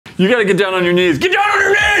You gotta get down on your knees. Get down on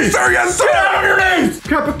your knees! Sir, yes, sir! Get down on your knees!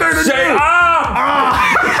 Say ah!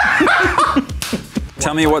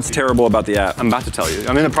 Tell me what's terrible about the app. I'm about to tell you.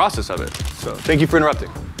 I'm in the process of it. So thank you for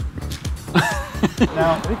interrupting.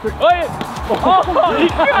 Now, wait! Oh, he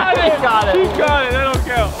got it! He got it! He got it! That don't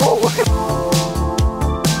count. Oh.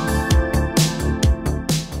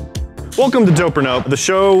 Welcome to Dope or Nope, the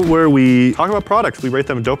show where we talk about products. We rate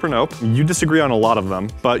them dope or nope. You disagree on a lot of them,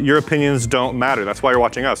 but your opinions don't matter. That's why you're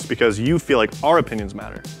watching us, because you feel like our opinions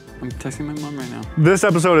matter. I'm texting my mom right now. This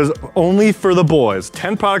episode is only for the boys.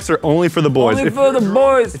 10 products are only for the boys. Only for the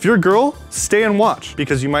boys. If you're a girl, stay and watch,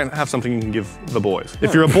 because you might have something you can give the boys.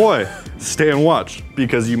 If you're a boy, stay and watch,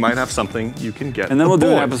 because you might have something you can get. And then we'll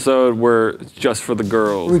do an episode where it's just for the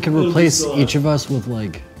girls. We can replace each of us with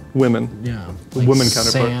like women. Yeah. Like women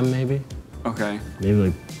counterpart. Sam maybe. Okay. Maybe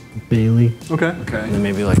like Bailey. Okay. Okay. And then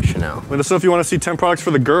maybe like Chanel. So if you want to see 10 products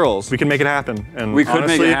for the girls, we can make it happen. And we could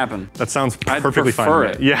honestly, make it happen. That sounds I'd perfectly fine. prefer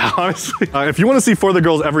it. Yeah, honestly. If you want to see For the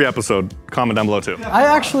Girls every episode, comment down below too. I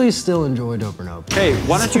actually still enjoy Dope or Nope. Hey,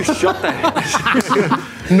 why don't you shut the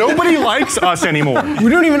heck? Nobody likes us anymore. We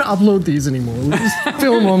don't even upload these anymore. We just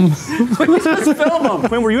film them. We just film them.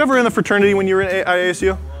 Quinn, were you ever in the fraternity when you were in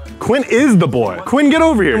IASU? Quinn is the boy. Quinn, get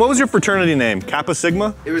over here. What was your fraternity name? Kappa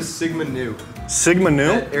Sigma? It was Sigma Nu. Sigma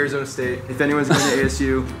Nu? At Arizona State. If anyone's going to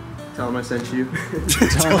ASU, tell them I sent you.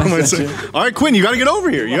 Tell them I sent you. All right, Quinn, you got to get over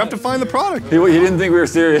here. You have to find the product. He didn't think we were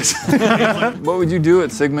serious. What would you do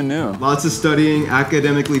at Sigma Nu? Lots of studying,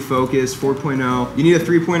 academically focused, 4.0. You need a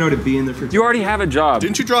 3.0 to be in the fraternity. You already have a job.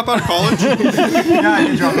 Didn't you drop out of college? Yeah, I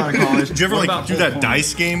did drop out of college. Did you ever like do that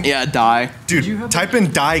dice game? Yeah, die. Dude, type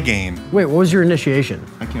in die game. Wait, what was your initiation?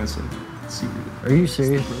 I can't say. Secret. Are you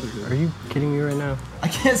serious? Are you kidding me right now? I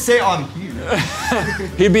can't say on here.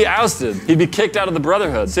 He'd be ousted. He'd be kicked out of the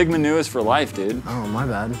Brotherhood. Sigma Nu is for life, dude. Oh, my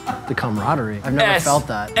bad. The camaraderie. I've never felt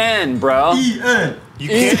that. N, bro. E-N. You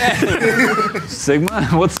can't. Sigma?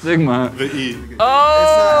 What's Sigma? The E.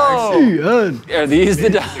 Oh! E-N. Are these the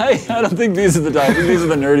die? I don't think these are the die. I think these are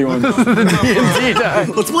the nerdy ones. The D&D die.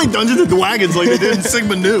 Let's play Dungeons and Dragons like they did in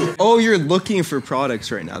Sigma Nu. Oh, you're looking for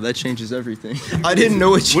products right now. That changes everything. I didn't know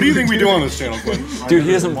what you What do you think we do on this channel, Quinn? Dude,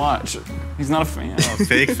 he doesn't watch. He's not a fan.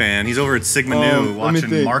 Fake fan. He's over at Sigma Nu watching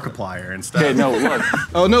Markiplier and stuff. Okay, no, look.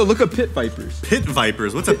 Oh no, look at Pit Vipers. Pit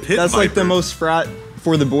Vipers? What's a Pit That's Viper? like the most frat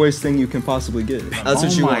for the boys thing you can possibly get. That's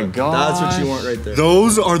what you want. Oh my gosh. That's what you want right there.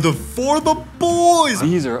 Those are the For the Boys.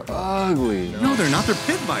 These are ugly. No, they're not. They're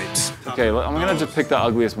Pit Vipes. Okay, I'm gonna just pick the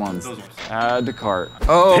ugliest ones. Add to cart.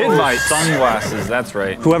 Oh, Pit Vipes. Sunglasses, that's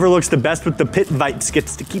right. Whoever looks the best with the Pit Vipes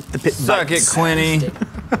gets to keep the Pit Suck Vipes. it, Quinny.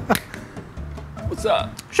 What's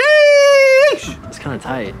up? Sheesh! It's kind of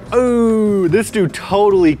tight. Oh, this dude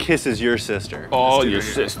totally kisses your sister. All your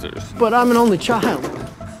sisters. But I'm an only child.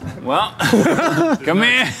 Well, come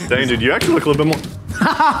here. Dang, dude, you actually look a little bit more.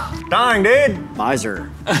 Dang, dude.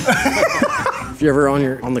 Visor. If you're ever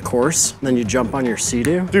on the course, then you jump on your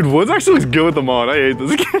sea-doo. Dude, Woods actually looks good with them on. I hate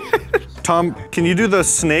this kid. Tom, can you do the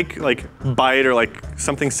snake like bite or like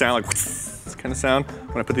something sound like kind of sound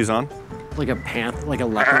when I put these on? Like a panther, like a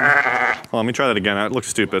leopard. Hold on, let me try that again. It looks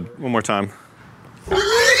stupid. One more time.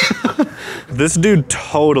 This dude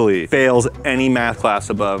totally fails any math class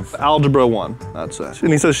above Algebra 1. That's it.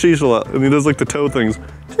 And he says sheesh a lot. And he does like the toe things.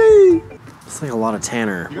 Shee. It's like a lot of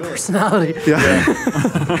Tanner personality. Yeah. I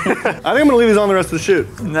think I'm gonna leave these on the rest of the shoot.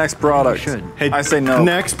 Next product. You should. Hey, I say no.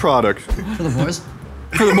 Next product. For the boys?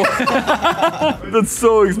 That's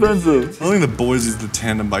so expensive. I think the boys is the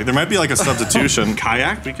tandem bike. There might be like a substitution.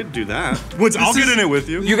 Kayak? We could do that. Woods, I'll get in it with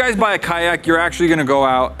you. You guys buy a kayak, you're actually gonna go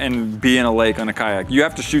out and be in a lake on a kayak. You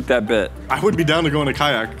have to shoot that bit. I would be down to go on a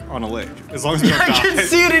kayak on a lake. As long as we don't die. I can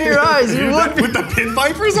see it in your eyes. You look. With the Pit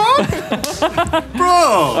Vipers on? Bro!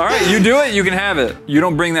 All right, you do it, you can have it. You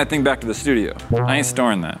don't bring that thing back to the studio. I ain't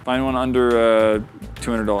storing that. Find one under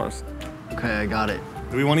 $200. Okay, I got it.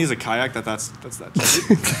 Do we want to use a kayak that's that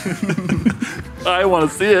cheap? I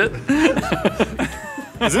want to see it.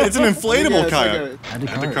 It's an inflatable kayak. Add to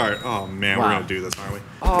Add to cart. Oh man, Wow. we're gonna do this, aren't we?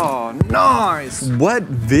 Oh, nice. What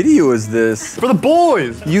video is this? For the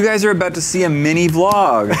boys! You guys are about to see a mini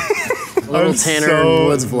vlog. A little Tanner and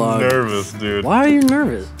Woods vlog. Nervous, dude. Why are you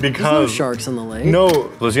nervous? Because There's no sharks in the lake. No.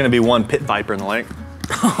 There's gonna be one pit viper in the lake.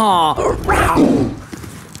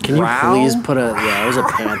 Can you please put a, yeah, it was a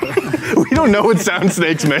panther. We don't know what sound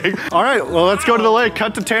snakes make. All right, well, let's go to the lake.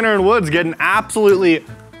 Cut to Tanner and Woods getting absolutely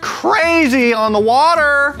crazy on the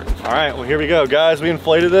water. All right, well, here we go, guys. We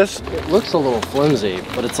inflated this. It looks a little flimsy,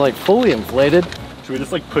 but it's like fully inflated. Should we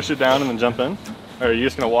just like push it down and then jump in? Or are you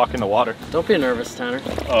just gonna walk in the water? Don't be nervous, Tanner.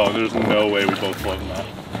 Oh, there's no way we both float in that.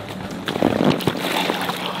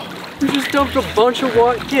 just dumped a bunch of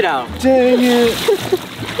water. Get out. Dang it.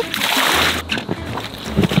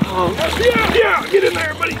 Oh, yeah, get in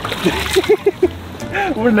there, buddy.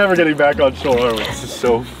 We're never getting back on shore, are we? This is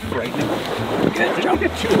so frightening. Good jump.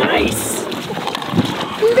 Nice.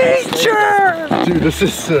 Nature! Dude, this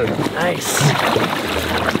is sick. Nice.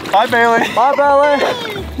 Bye, Bailey. Bye, Bailey.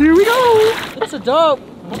 Here we go. That's a dope.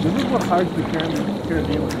 This is what Pirates of the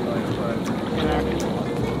Caribbean would be like, but in action.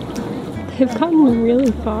 They've gotten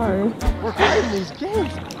really far. We're playing these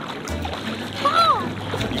games.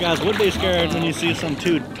 You guys would be scared when you see some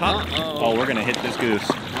dude top. Oh, we're gonna hit this goose.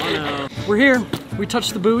 Oh no. We're here. We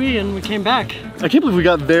touched the buoy and we came back. I can't believe we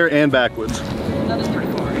got there and backwards. That is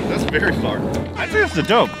pretty far. That's very far. I think this is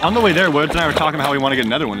dope. On the way there, Woods and I were talking about how we want to get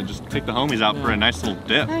another one and just take the homies out for a nice little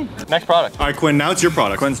dip. Hey. Next product. All right, Quinn, now it's your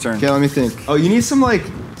product. Quinn's turn. Okay, let me think. Oh, you need some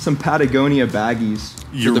Patagonia baggies.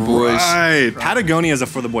 You're the boys. right. Patagonia is a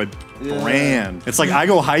for the boy brand. It's like I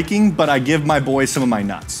go hiking, but I give my boys some of my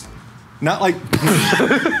nuts. Not like...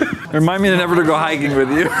 Remind me to never to go hiking with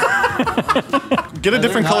you. Get a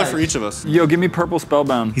different color for each of us. Yo, give me purple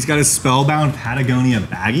Spellbound. He's got his Spellbound Patagonia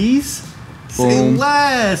baggies. Say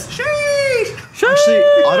less. Sheesh. Actually,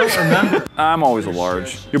 I don't remember. I'm always a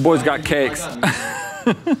large. Your boy's got cakes.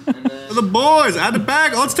 For the boys, add the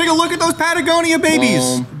bag. Let's take a look at those Patagonia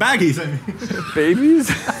babies. Baggies, I mean.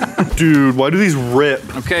 Babies? Dude, why do these rip?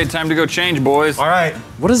 Okay, time to go change, boys. All right.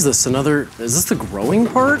 What is this? Is this the growing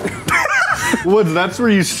part? Woods, that's where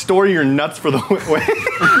you store your nuts for the way.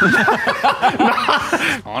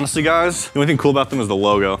 Honestly, guys, the only thing cool about them is the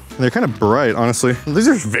logo. They're kind of bright, honestly. These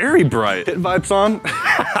are very bright. Hit vibes on.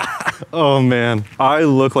 Oh man, I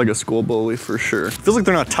look like a school bully for sure. Feels like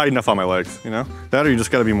they're not tight enough on my legs, you know? That or you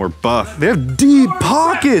just gotta be more buff. They have deep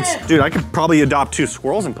pockets. Dude, I could probably adopt 2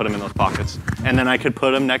 squirrels and put them in those pockets. And then I could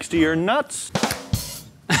put them next to your nuts.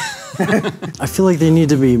 I feel like they need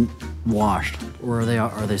to be washed. Or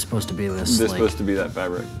are they supposed to be this? They're like... supposed to be that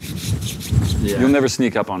fabric. Yeah. You'll never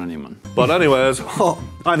sneak up on anyone. But anyways,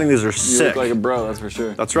 I think these are You sick. look like a bro, that's for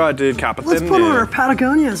sure. That's right, dude. Let's put on our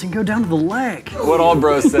Patagonias and go down to the lake. What all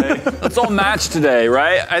bros say. Let's all match today,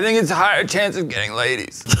 right? I think it's a higher chance of getting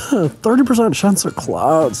ladies. 30% chance of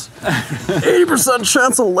clouds. 80%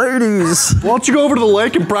 chance of ladies. Why don't you go over to the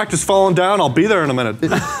lake and practice falling down? I'll be there in a minute.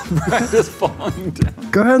 Practice falling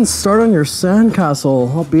down. Go ahead and start on your sandcastle.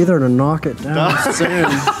 I'll be there to knock it down soon.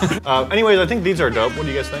 Anyways, I think these are dope. What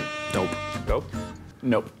do you guys think? Nope. Dope.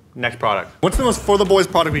 Nope. Next product. What's the most for the boys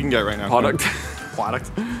product we can get right now? Product. Product.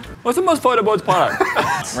 What's the most photo boys product?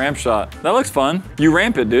 Ramp shot. That looks fun. You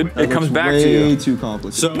ramp it, dude. It comes back to you. Way too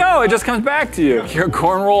complicated. No, it just comes back to you. You're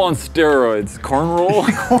cornroll on steroids. Cornroll?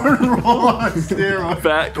 Cornroll on steroids.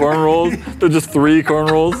 Fat cornrolls. They're just 3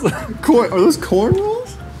 cornrolls. Are those corn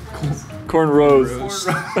rolls? Cornrows.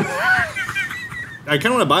 I kind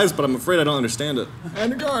of want to buy this, but I'm afraid I don't understand it.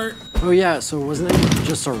 And a cart. Oh yeah, so wasn't it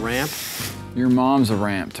just a ramp? Your mom's a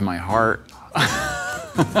ramp to my heart.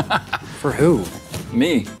 For who?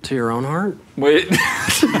 Me. To your own heart? Wait.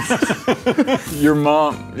 Your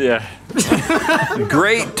mom, yeah.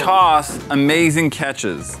 Great toss, amazing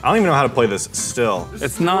catches. I don't even know how to play this still.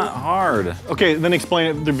 It's not hard. Okay, then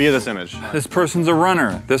explain it via this image. This person's a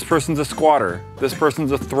runner. This person's a squatter. This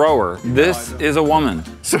person's a thrower. This is a woman.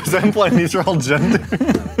 So is that implying these are all gender?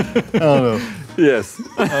 I don't know. Yes.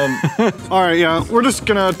 All right, yeah, we're just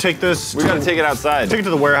gonna take this. We gotta take it outside. Take it to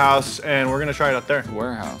the warehouse, and we're gonna try it out there.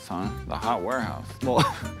 Warehouse, huh? The hot warehouse. Well,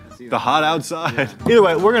 the hot outside. Either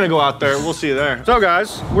way, we're gonna go out there. We'll see you there. So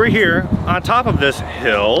guys, we're here on top of this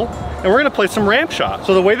hill, and we're gonna play some ramp shot.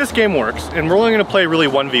 So the way this game works, and we're only gonna play really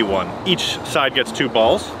 1v1. Each side gets 2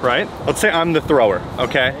 balls, right? Let's say I'm the thrower,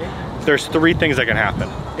 okay? There's 3 things that can happen.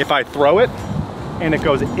 If I throw it, and it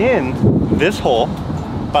goes in this hole,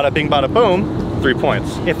 bada bing, bada boom, 3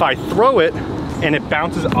 points. If I throw it, and it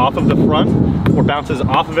bounces off of the front, or bounces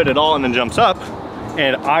off of it at all and then jumps up,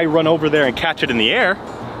 and I run over there and catch it in the air,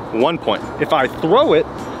 1 point. If I throw it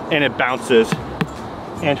and it bounces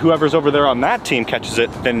and whoever's over there on that team catches it,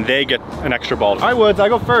 then they get an extra ball. All right, Woods, I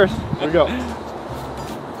go first. Here we go.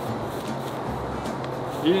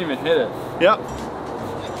 You didn't even hit it. Yep.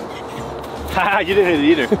 Haha, you didn't hit it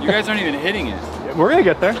either. You guys aren't even hitting it. We're gonna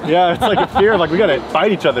get there. Yeah, it's like a fear, like we gotta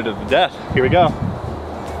fight each other to the death. Here we go.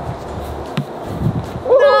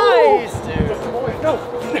 Nice, dude. No.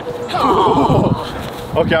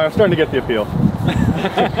 Okay, I'm starting to get the appeal.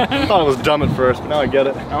 I thought it was dumb at first, but now I get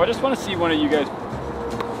it. Now I just want to see one of you guys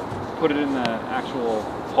put it in the actual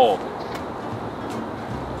hole.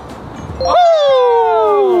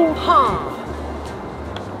 Oh! Huh.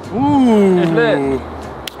 Ooh. It's lit.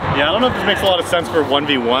 Yeah, I don't know if this makes a lot of sense for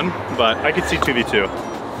 1v1, but I could see 2v2.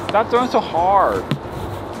 Stop throwing so hard.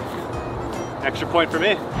 Extra point for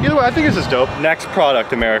me. Either way, I think this is dope. Next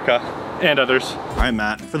product, America. And others. All right,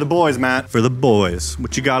 Matt. For the boys, Matt. For the boys.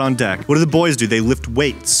 What you got on deck? What do the boys do? They lift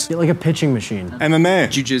weights. Get like a pitching machine.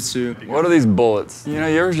 MMA. Jiu-jitsu. What are these bullets? You know,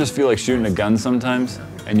 you ever just feel like shooting a gun sometimes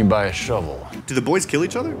and you buy a shovel? Do the boys kill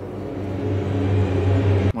each other?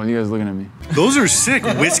 Why are you guys looking at me? Those are sick.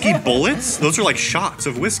 Whiskey bullets? Those are like shots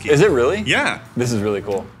of whiskey. Is it really? Yeah. This is really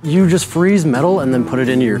cool. You just freeze metal and then put it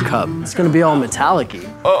into your cup. It's gonna be all metallic-y.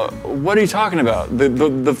 Oh, what are you talking about?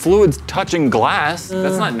 The fluid's touching glass.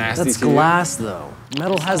 That's not nasty That's to you. glass though.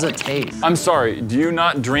 Metal has a taste. I'm sorry, do you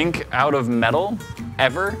not drink out of metal?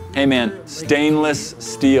 Ever? Hey man, stainless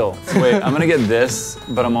steel. Wait, I'm gonna get this,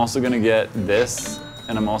 but I'm also gonna get this,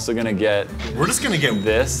 and I'm also gonna get We're just gonna get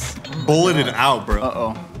this. bulleted out, bro.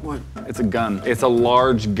 Uh-oh. What? It's a gun. It's a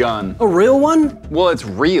large gun. A real one? Well, it's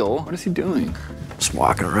real. What is he doing? Just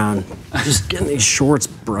walking around, just getting these shorts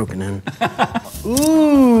broken in.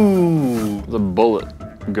 Ooh. There's a bullet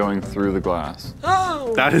going through the glass.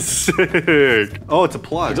 Oh! That is sick. Oh, it's a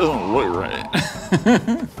plug. It doesn't look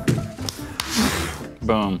right.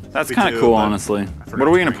 Boom. That's Me kind too, of cool, but honestly. What are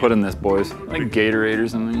we gonna put in this, boys? Like Gatorade or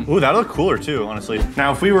something? Ooh, that'll look cooler too, honestly.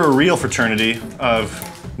 Now, if we were a real fraternity of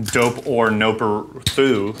dope or noper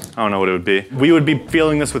thoo, I don't know what it would be, we would be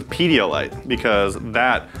feeling this with Pedialyte because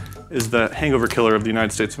that is the hangover killer of the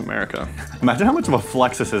United States of America. Imagine how much of a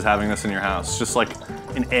flex this is having this in your house. Just like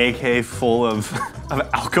an AK full of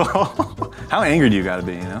alcohol. How angry do you gotta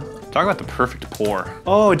be, you know? Talk about the perfect pour.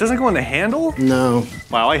 Oh, it doesn't go in the handle? No.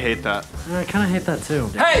 Wow, I hate that. I kind of hate that too.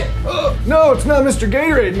 Hey! No, it's not Mr.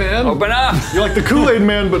 Gatorade, man. Open up! You're like the Kool-Aid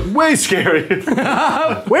man, but way scary.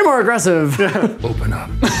 Way more aggressive. Open up.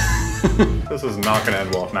 This is not gonna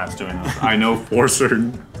end well if Matt's doing this. I know for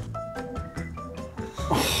certain.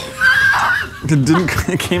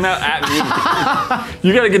 It came out at me.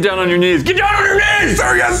 You gotta get down on your knees. Get down on your knees!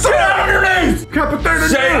 Sir, yes, sir! Get down on your knees!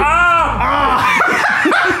 Say ah!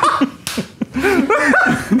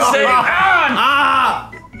 Say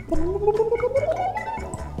ah!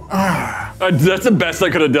 That's the best I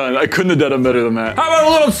could have done. I couldn't have done it better than that. How about a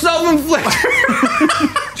little self-inflicted?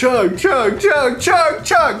 Chug, chug, chug, chug,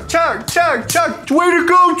 chug, chug, chug, chug. Way to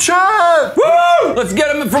go, Chad! Woo! Let's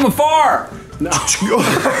get him from afar. No.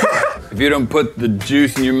 If you don't put the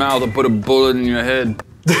juice in your mouth, I'll put a bullet in your head.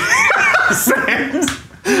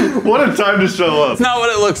 What a time to show up. It's not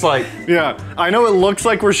what it looks like. Yeah, I know it looks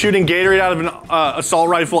like we're shooting Gatorade out of an assault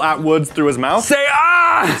rifle at Woods through his mouth. Say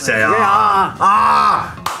ah! Say ah!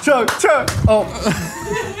 Ah! Chug, chug. Oh.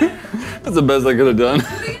 That's the best I could have done.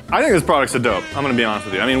 I think this product's a dope. I'm gonna be honest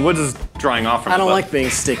with you. I mean, Woods is drying off from it. I don't but- like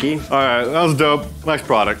being sticky. All right, that was dope. Next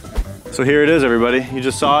product. So here it is, everybody. You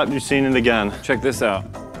just saw it, you've seen it again. Check this out.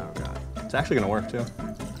 Oh God. It's actually gonna work too.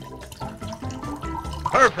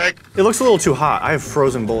 Perfect. It looks a little too hot. I have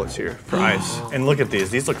frozen bullets here for ice. And look at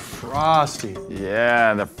these look frosty.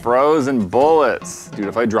 Yeah, the frozen bullets. Dude,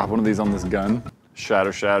 if I drop one of these on this gun,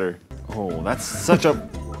 shatter, shatter. Oh, that's such a,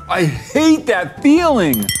 I hate that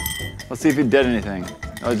feeling. Let's see if it did anything.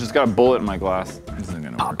 I just got a bullet in my glass. This isn't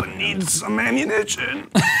gonna work. Papa needs some ammunition.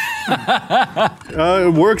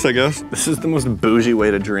 It works, I guess. This is the most bougie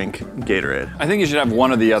way to drink Gatorade. I think you should have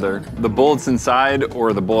one or the other. The bullets inside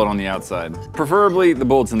or the bullet on the outside. Preferably the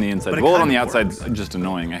bullets on the inside. But The it bullet on the kind of outside is just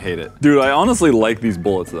annoying. I hate it. Dude, I honestly like these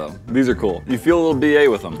bullets though. These are cool. You feel a little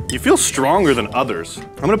BA with them. You feel stronger than others.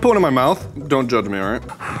 I'm gonna put one in my mouth. Don't judge me, all right?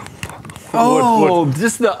 Oh,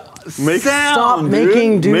 just the Make- sound, Stop dude.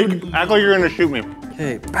 making, dude. Act like you're gonna shoot me.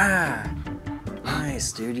 Hey, bah.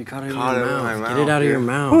 Nice, dude. You caught it in Caught your it in mouth. my Get mouth, it out of your dude.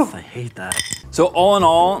 mouth. I hate that. So all in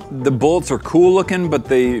all, the bullets are cool looking, but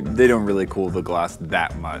they don't really cool the glass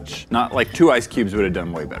that much. Not like 2 ice cubes would have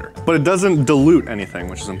done way better. But it doesn't dilute anything,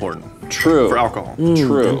 which is important. True. For alcohol.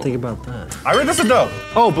 True. Didn't think about that. I rate this a dope.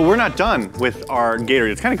 Oh, but we're not done with our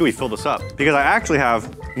Gatorade. It's kind of good we fill this up because I actually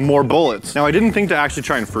have more bullets. Now, I didn't think to actually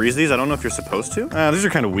try and freeze these. I don't know if you're supposed to. These are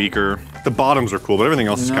kind of weaker. The bottoms are cool, but everything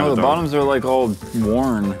else is kind No, of the dope. bottoms are like all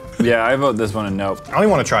worn. Yeah, I vote this one a nope. I only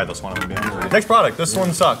want to try this one, I'm gonna be honest with you. Next product. This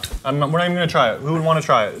one sucked. We're not even gonna try it. Who would want to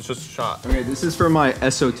try it? It's just a shot. Okay, this is for my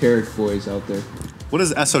esoteric boys out there. What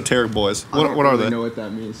is esoteric boys? I don't What are really they? know what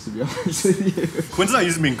that means, to be honest with you. Quinn's not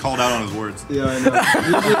used to being called out on his words. Yeah, I know.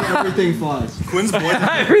 Usually everything flies. Quinn's boys.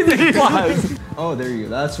 Everything flies. Oh, there you go.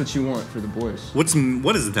 That's what you want for the boys.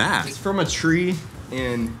 What is that? It's from a tree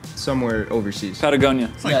in somewhere overseas. Patagonia.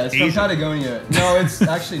 Yeah, it's from Asian. Patagonia. No, it's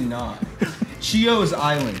actually not. Chio's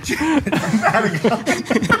Island.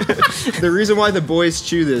 The reason why the boys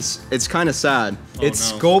chew this, it's kind of sad. It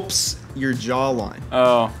sculpts your jawline.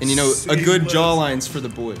 Oh. And you know, a good jawline's for the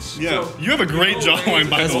boys. Yeah, you have a great jawline,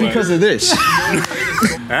 by That's the way. because of this.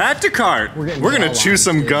 At the cart, we're gonna chew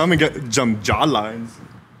some gum and get some jawlines.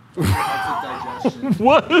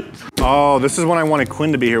 What? Oh, this is one I wanted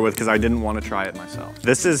Quinn to be here with because I didn't want to try it myself.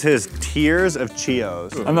 This is his Tears of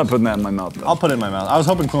Cheetos. I'm not putting that in my mouth though. I'll put it in my mouth. I was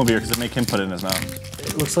hoping Quinn would be here because it'd make him put it in his mouth.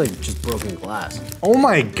 It looks like just broken glass. Oh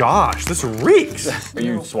my gosh, this reeks. Are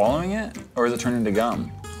you swallowing it? Or is it turning into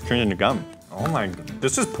gum? Turned into gum. Oh my,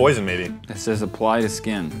 this is poison maybe. It says apply to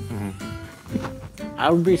skin.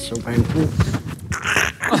 That would be so painful.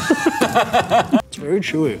 It's very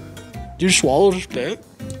chewy. Do you swallow this bit?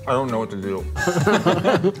 I don't know what to do.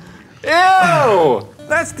 Ew!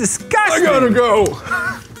 That's disgusting! I gotta go!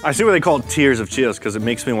 I see why they call it Tears of Cheetos because it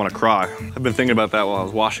makes me want to cry. I've been thinking about that while I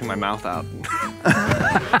was washing my mouth out.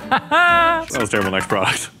 That was terrible. Next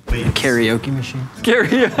product. Karaoke machine.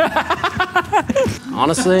 Karaoke.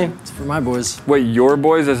 Honestly, it's for my boys. Wait, your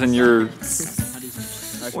boys as in your...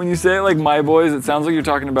 When you say it like my boys, it sounds like you're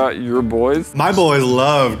talking about your boys. My boys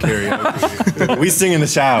love karaoke. We sing in the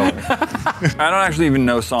shower. I don't actually even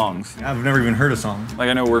know songs. I've never even heard a song. Like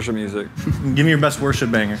I know worship music. Give me your best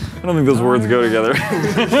worship banger. I don't think those words go together.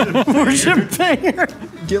 Worship banger.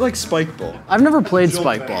 Get like spike ball. I've never played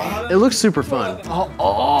spike ball. It looks super fun.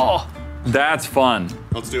 Oh, that's fun.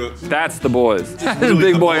 Let's do it. That's the boys.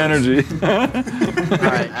 Big boy energy. All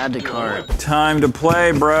right, add to cart. Time to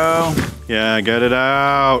play, bro. Yeah, get it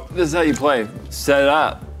out. This is how you play. Set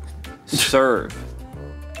up, serve,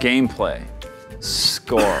 gameplay,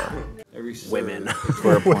 score. Women.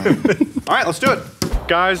 Score a point. All right, let's do it.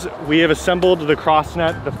 Guys, we have assembled the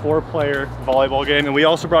CrossNet, the 4-player volleyball game, and we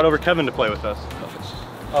also brought over Kevin to play with us.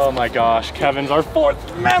 Oh my gosh, Kevin's our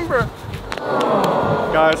 4th member.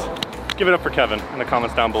 Guys, give it up for Kevin in the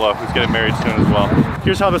comments down below, who's getting married soon as well.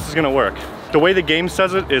 Here's how this is gonna work. The way the game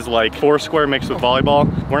says it is like Foursquare mixed with volleyball.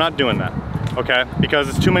 We're not doing that, okay? Because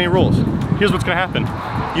it's too many rules. Here's what's gonna happen.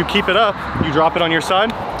 You keep it up, you drop it on your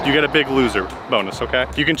side, you get a big loser bonus, okay?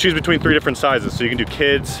 You can choose between 3 different sizes. So you can do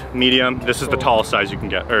kids, medium, this is the tallest size you can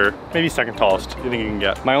get, or maybe second tallest you think you can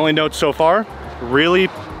get. My only notes so far, really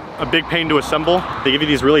a big pain to assemble. They give you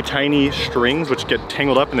these really tiny strings which get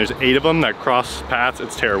tangled up and there's 8 of them that cross paths,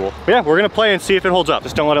 it's terrible. But yeah, we're gonna play and see if it holds up.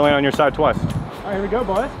 Just don't let it land on your side twice. All right, here we go,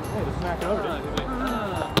 boys. Hey, just smack it over.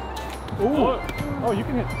 Ooh. Oh, you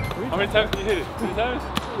can hit 3 times. How many times can you hit it? 3 times?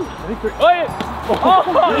 I think 3. Oh, yeah.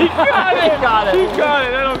 Oh, he got it! He got it! He got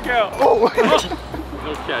it, that don't count. Oh!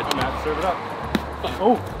 No catch, Matt. Serve it up.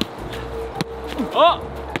 Oh. Oh!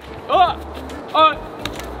 Oh! Oh!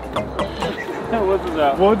 Woods is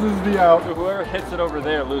out. Woods is the out. Whoever hits it over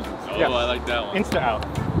there loses. Oh, Yes. I like that one. Insta out.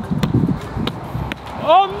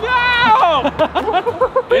 Oh, no!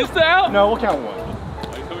 Insta out? No, we'll count 1.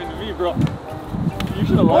 Oh, you're coming to me, bro. You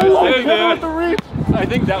should have lost it, man. the reach. I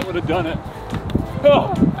think that would have done it.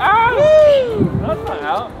 Oh! Ow! That's not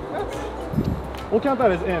out. We'll count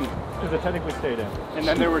that as in, because it technically stayed in. And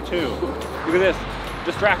then there were 2. Look at this.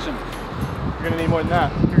 Distraction. You're gonna need more than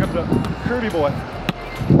that. Here comes the Kirby boy.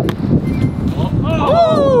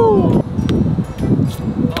 Oh!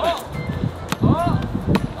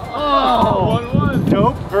 Oh! 1-1.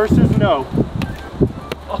 Nope versus no.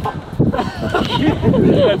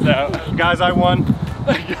 That's out. Guys, I won.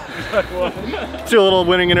 Let's do a little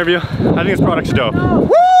winning interview. I think this product's dope.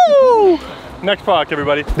 Woo! Next product,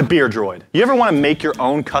 everybody. The beer droid. You ever want to make your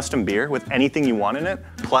own custom beer with anything you want in it,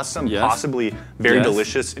 plus some possibly very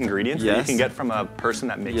delicious ingredients that you can get from a person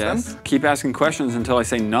that makes them? Keep asking questions until I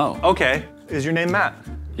say no. Okay. Is your name Matt?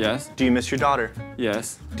 Yes. Do you miss your daughter?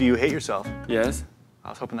 Yes. Do you hate yourself? Yes. I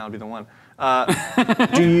was hoping that would be the one.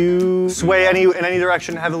 Do you sway in any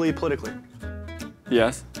direction heavily politically?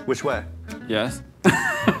 Yes. Which way? Yes.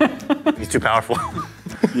 He's too powerful.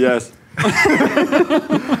 Yes.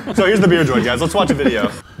 So here's the beer droid, guys. Let's watch a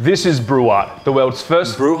video. This is Brew Art, the world's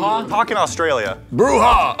first Bruja? Talk in Australia.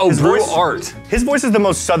 Bruja! Oh, Brew voice- Art. His voice is the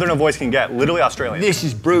most southern a voice can get, literally Australian. This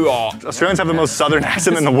is Brew Art. Australians have the most southern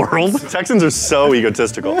accent in the world. Texans are so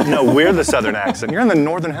egotistical. No, we're the southern accent. You're in the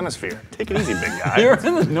northern hemisphere. Take it easy, big guy. You're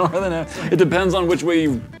in the northern. It depends on which way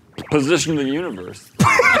you position the universe.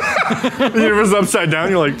 The universe is upside down,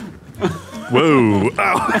 you're like, whoa,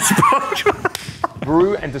 ow.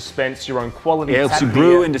 brew and dispense your own quality Yeah, tap to beer.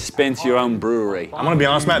 brew and dispense your own brewery. I'm gonna be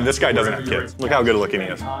honest, Matt, this guy doesn't have kids. Look how good looking he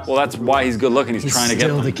is. Well, that's why he's good looking. He's trying to get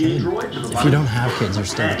Still them. the kid. If you don't have kids, you're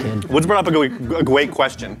still the kid. Woods brought up a great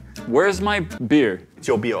question. Where's my beer? It's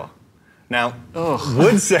your beer. Now,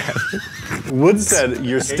 Woods said,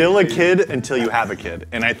 you're still a kid until you have a kid.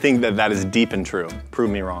 And I think that is deep and true.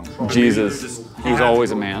 Prove me wrong. Jesus. He's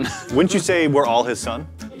always a man. Wouldn't you say we're all his son?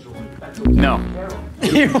 No.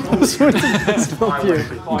 He almost went to fist bump you.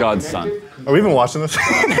 God's son. Are we even watching this?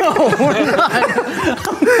 No, we're not.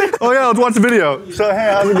 Oh yeah, let's watch the video. So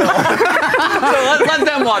hey, how's it going? So let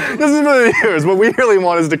them watch it. This is for the viewers. What we really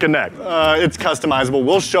want is to connect. It's customizable.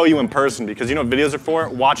 We'll show you in person because you know what videos are for?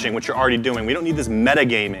 Watching what you're already doing. We don't need this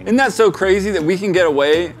metagaming. Isn't that so crazy that we can get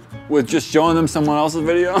away with just showing them someone else's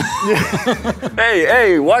video?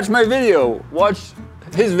 Hey, watch my video. Watch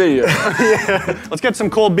his video. Yeah. Let's get some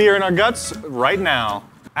cold beer in our guts right now.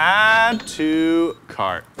 Add to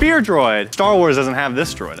cart. Beer droid. Star Wars doesn't have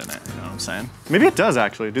this droid in it, you know what I'm saying? Maybe it does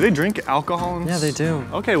actually. Do they drink alcohol? Yeah, they do.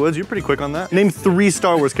 Okay, Woods, you're pretty quick on that. Name 3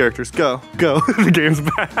 Star Wars characters. Go. The game's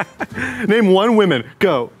back. Name 1 woman.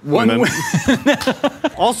 Go. Women.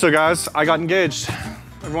 Also, guys, I got engaged.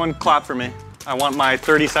 Everyone clap for me. I want my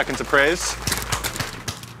 30 seconds of praise.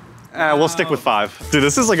 We'll stick with 5. Dude,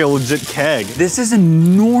 this is like a legit keg. This is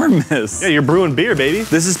enormous. Yeah, you're brewing beer, baby.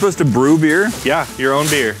 This is supposed to brew beer? Yeah, your own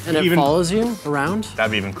beer. And it follows you around?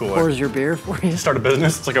 That'd be even cooler. Pours your beer for you? Start a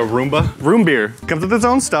business, it's like a Roomba. Room beer. Comes with its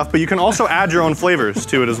own stuff, but you can also add your own flavors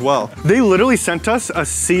to it as well. They literally sent us a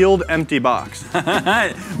sealed empty box.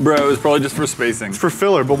 Bro, it was probably just for spacing. It's for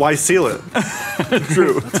filler, but why seal it?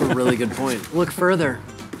 True. That's a really good point. Look further.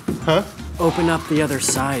 Huh? Open up the other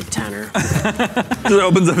side, Tanner. Just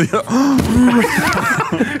opens up the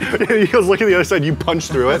He goes, look at the other side, you punch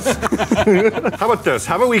through it. How about this?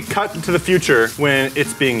 How about we cut to the future when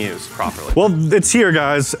it's being used properly? Well, it's here,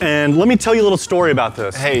 guys, and let me tell you a little story about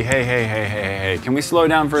this. Hey. Can we slow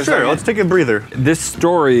down for a second? Sure, let's take a breather. This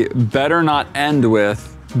story better not end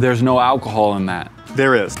with, there's no alcohol in that.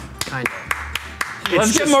 There is. Kind of.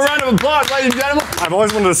 Let's give him a round of applause, ladies and gentlemen. I've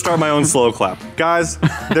always wanted to start my own slow clap. Guys,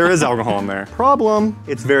 there is alcohol in there. Problem,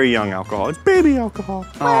 it's very young alcohol. It's baby alcohol.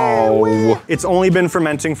 Oh. It's only been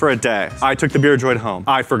fermenting for a day. I took the beer droid home.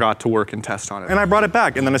 I forgot to work and test on it. And I brought it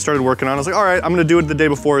back, and then I started working on it. I was like, all right, I'm gonna do it the day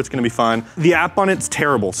before, it's gonna be fine. The app on it's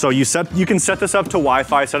terrible. So you can set this up to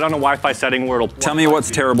Wi-Fi, set it on a Wi-Fi setting where it'll- Tell me what's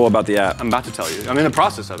terrible about the app. I'm about to tell you. I'm in the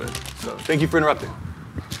process of it. So thank you for interrupting.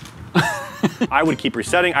 I would keep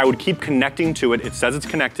resetting. I would keep connecting to it. It says it's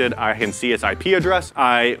connected. I can see its IP address.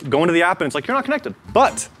 I go into the app and it's like, you're not connected.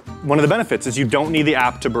 But one of the benefits is you don't need the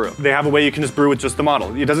app to brew. They have a way you can just brew with just the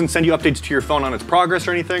model. It doesn't send you updates to your phone on its progress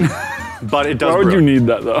or anything, but it does brew. Why would you need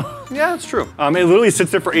that though? Yeah, that's true. It literally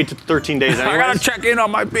sits there for 8 to 13 days anyways. I gotta check in on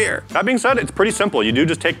my beer. That being said, it's pretty simple. You do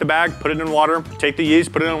just take the bag, put it in water, take the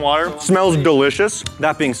yeast, put it in water. Smells delicious.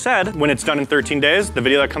 That being said, when it's done in 13 days, the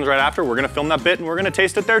video that comes right after, we're gonna film that bit and we're gonna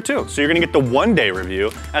taste it there too. So you're gonna get the 1-day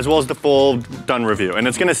review as well as the full done review. And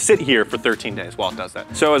it's gonna sit here for 13 days while it does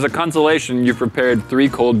that. So as a consolation, you've prepared 3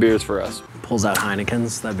 cold beers for us. Pulls out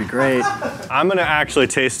Heineken's, that'd be great. I'm gonna actually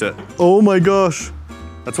taste it. Oh my gosh.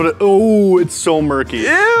 That's what oh, it's so murky. Ew,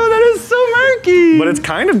 that is so murky. But it's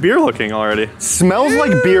kind of beer looking already. Smells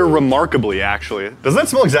like beer remarkably, actually. Doesn't that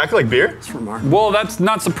smell exactly like beer? It's remarkable. Well, that's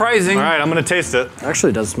not surprising. All right, I'm gonna taste it.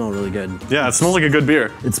 Actually, it does smell really good. Yeah, it smells like a good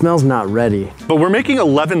beer. It smells not ready. But we're making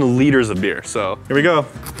 11 liters of beer, so here we go.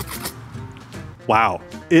 Wow,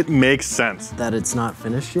 it makes sense. That it's not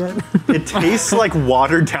finished yet? It tastes like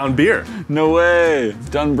watered down beer. No way. It's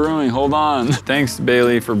done brewing, hold on. Thanks,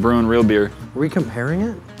 Bailey, for brewing real beer. Are we comparing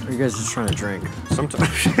it? Or are you guys just trying to drink? Sometimes.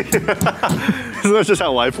 Isn't that just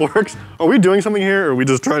how life works? Are we doing something here or are we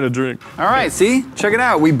just trying to drink? All right, see? Check it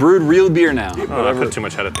out. We brewed real beer now. Oh, I put too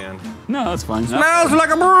much head at the end. No, that's fine. Smells like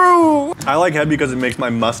a brew! I like head because it makes my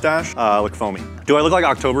mustache look foamy. Do I look like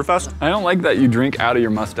Oktoberfest? I don't like that you drink out of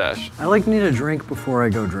your mustache. I like need a drink before I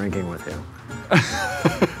go drinking with you.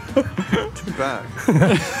 Take it back.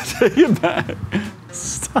 Take it back.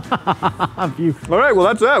 Stop you. All right, well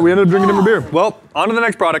that's that. We ended up drinking different beer. Well, on to the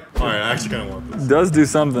next product. All right, I actually kind of want this. Does do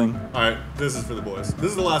something. All right, this is for the boys. This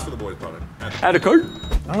is the last for the boys product. Add a card.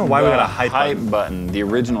 I don't know why we got a hype button. The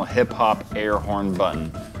original hip-hop air horn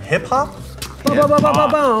button. Hip hop?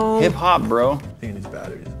 Hip-hop, bro. I think it needs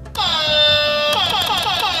batteries.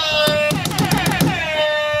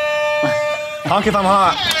 Honk if I'm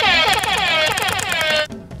hot.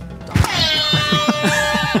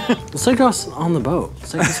 Let's take us on the boat.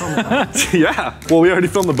 Let's take us on the boat. Yeah. Well, we already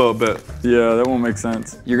filmed the boat bit. Yeah, that won't make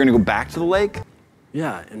sense. You're gonna go back to the lake?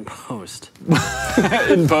 Yeah, in post.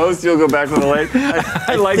 In post, you'll go back to the lake?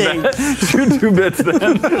 I like that. Shoot 2 bits then.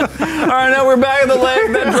 All right, now we're back at the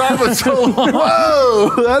lake. That drop was so long. Whoa,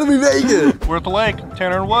 how did we make it? We're at the lake,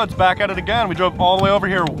 Tanner and Woods, back at it again. We drove all the way over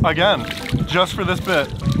here again, just for this bit.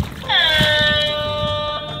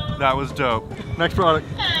 That was dope. Next product.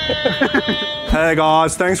 Hey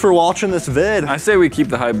guys, thanks for watching this vid. I say we keep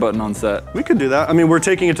the high button on set. We could do that. I mean, we're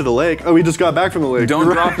taking it to the lake. Oh, we just got back from the lake. Don't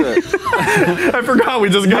drop it. I forgot we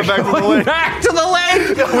just got back from the lake. Back to the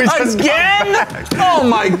lake We just again? Oh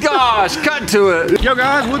my gosh, cut to it. Yo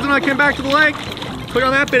guys, Woods and I came back to the lake. Click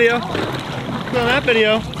on that video. Click on that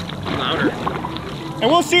video. Louder. And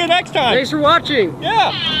we'll see you next time. Thanks for watching.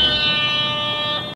 Yeah.